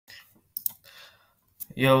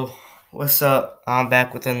Yo, what's up? I'm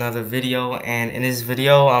back with another video, and in this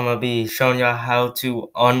video I'm gonna be showing y'all how to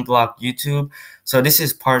unblock YouTube. So this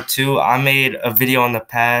is part 2. I made a video in the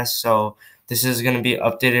past, so this is gonna be an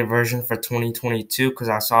updated version for 2022 because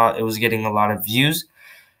I saw it was getting a lot of views.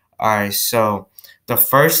 Alright, so the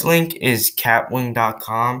first link is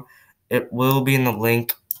catwing.com. It will be in the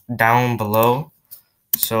link down below.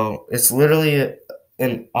 So it's literally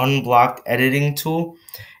an unblocked editing tool,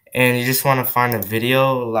 and you just want to find a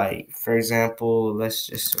video, like for example, let's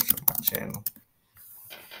just search on my channel,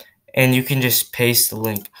 and you can just paste the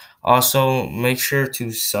link. Also, make sure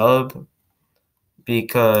to sub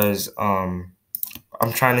because I'm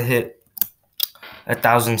trying to hit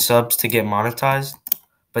 1,000 subs to get monetized.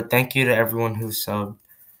 But thank you to everyone who subbed.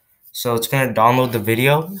 So it's gonna download the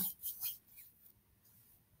video,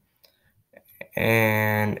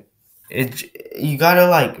 and you gotta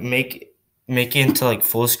like make it into like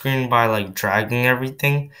full screen by like dragging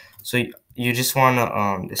everything. So you just want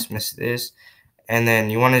to dismiss this, and then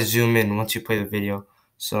you want to zoom in once you play the video.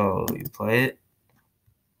 So you play it,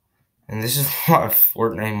 and this is what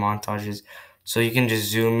Fortnite montages. So you can just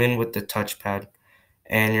zoom in with the touchpad,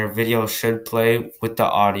 and your video should play with the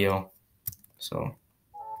audio. So,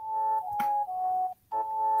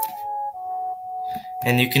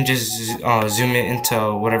 and you can just zoom it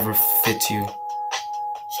into whatever fits you.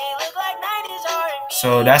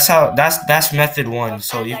 So that's method 1.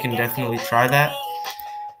 So you can definitely try that.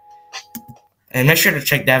 And make sure to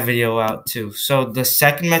check that video out too. So the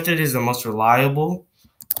second method is the most reliable.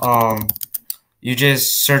 You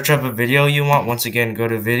just search up a video you want. Once again, go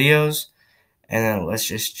to videos, and then let's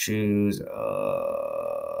just choose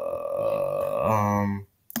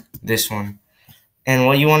this one. And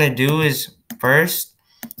what you want to do is first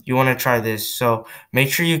you want to try this. So make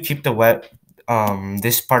sure you keep the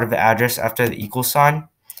this part of the address after the equal sign,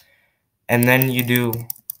 and then you do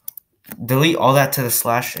delete all that to the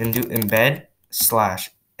slash and do embed slash.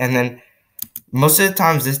 And then most of the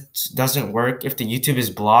times this doesn't work if the YouTube is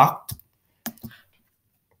blocked,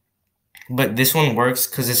 but this one works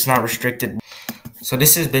because it's not restricted. So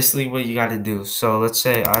this is basically what you got to do. So let's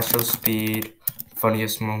say I show speed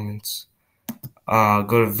funniest moments.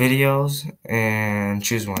 Go to videos and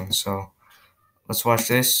choose one. So let's watch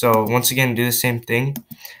this. So once again, do the same thing.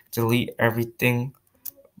 Delete everything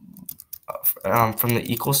from the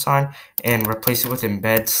equal sign and replace it with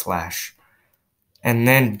embed slash. And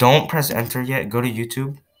then don't press enter yet. Go to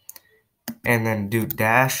YouTube and then do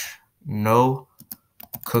dash no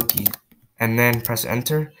cookie, and then press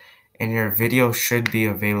enter, and your video should be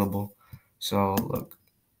available. So look.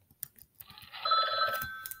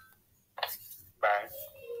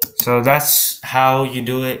 So that's how you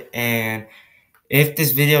do it. And if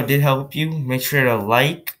this video did help you, make sure to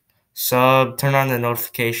like, sub, turn on the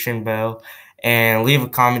notification bell, and leave a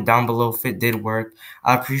comment down below if it did work.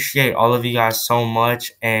 I appreciate all of you guys so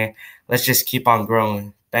much, and let's just keep on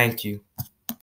growing. Thank you.